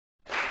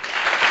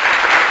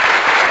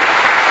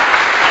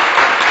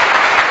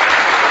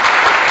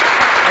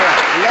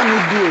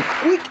let me do a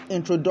quick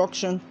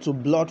introduction to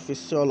blood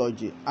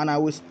physiology, and I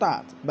will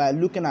start by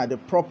looking at the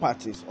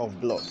properties of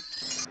blood.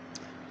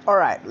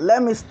 Alright,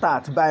 let me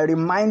start by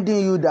reminding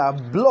you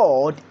that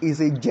blood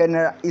is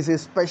a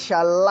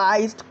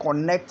specialized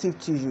connective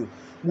tissue,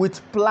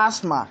 with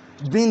plasma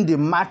being the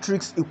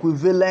matrix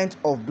equivalent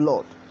of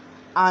blood,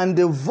 and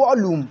the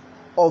volume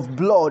of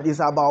blood is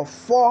about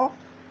 4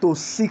 to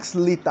 6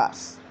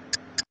 liters.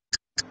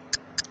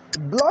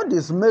 Blood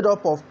is made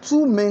up of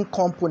two main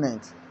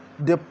components: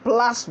 the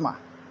plasma,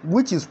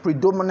 which is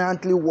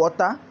predominantly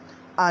water,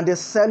 and the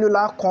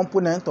cellular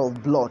component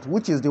of blood,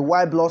 which is the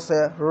white blood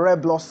cell,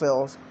 red blood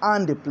cells,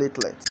 and the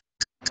platelets.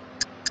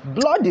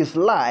 Blood is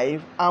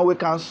life, and we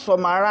can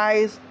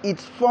summarize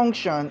its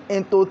function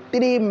into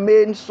three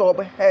main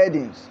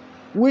subheadings,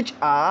 which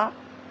are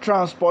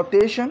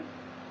transportation,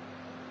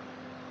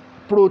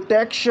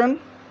 protection,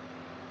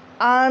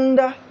 and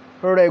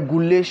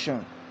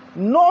regulation.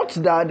 Note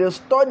that the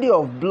study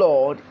of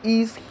blood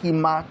is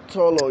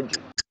hematology.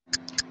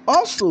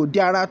 Also,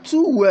 there are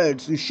two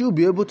words you should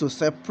be able to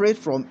separate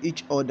from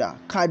each other: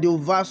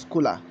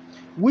 cardiovascular,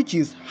 which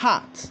is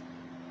heart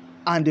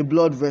and the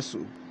blood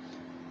vessel,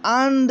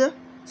 and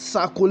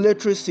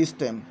circulatory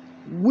system,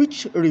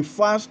 which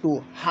refers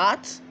to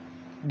heart,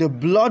 the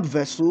blood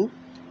vessel,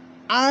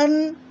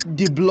 and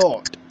the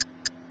blood.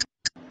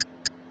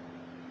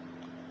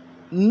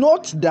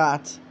 Note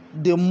that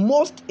the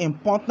most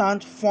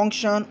important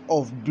function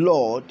of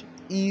blood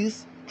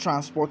is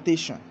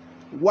transportation.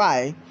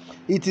 Why?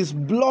 It is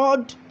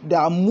blood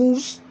that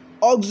moves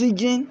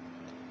oxygen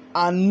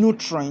and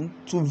nutrient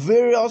to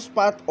various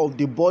parts of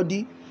the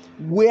body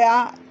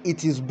where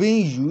it is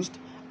being used,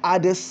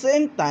 at the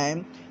same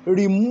time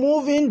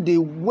removing the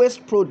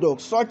waste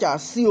products such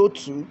as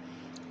CO2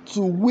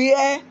 to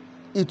where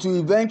it will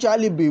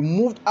eventually be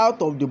moved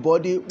out of the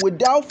body,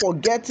 without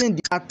forgetting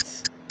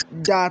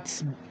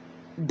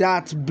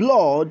that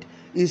blood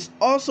is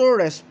also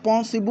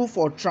responsible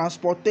for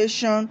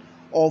transportation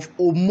of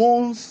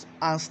hormones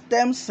and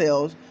stem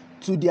cells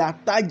to their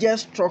target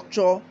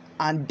structure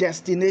and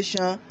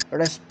destination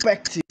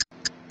respectively.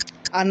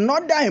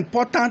 Another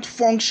important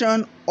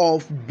function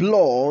of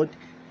blood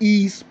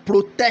is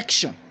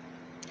protection,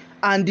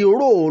 and the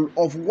role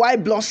of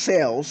white blood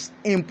cells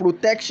in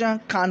protection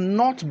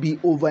cannot be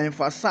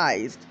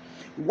overemphasized.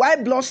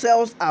 White blood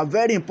cells are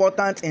very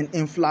important in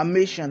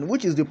inflammation,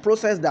 which is the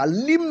process that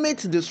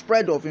limits the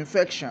spread of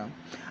infection,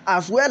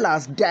 as well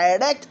as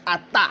direct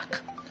attack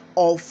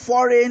of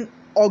foreign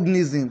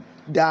organisms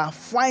that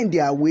find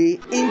their way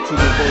into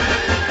the body.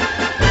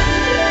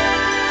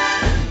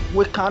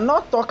 We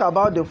cannot talk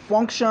about the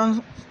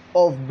functions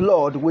of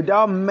blood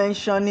without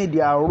mentioning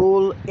their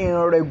role in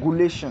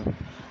regulation,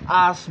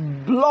 as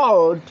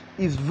blood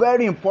is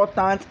very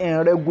important in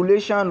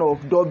regulation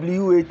of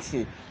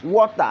WAT,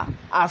 water,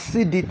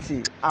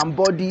 acidity, and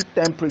body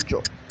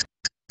temperature.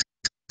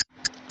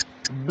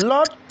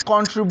 Blood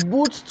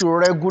contributes to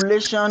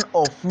regulation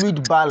of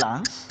fluid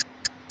balance,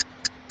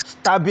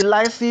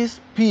 stabilizes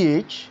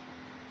pH,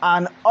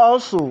 and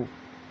also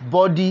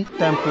body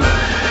temperature.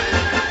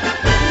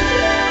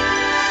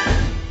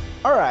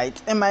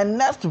 Alright, in my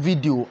next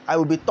video, I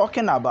will be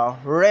talking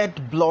about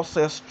red blood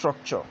cell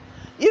structure.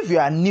 If you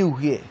are new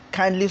here,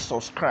 kindly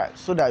subscribe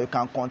so that you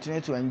can continue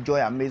to enjoy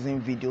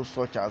amazing videos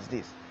such as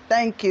this.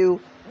 Thank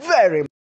you very much.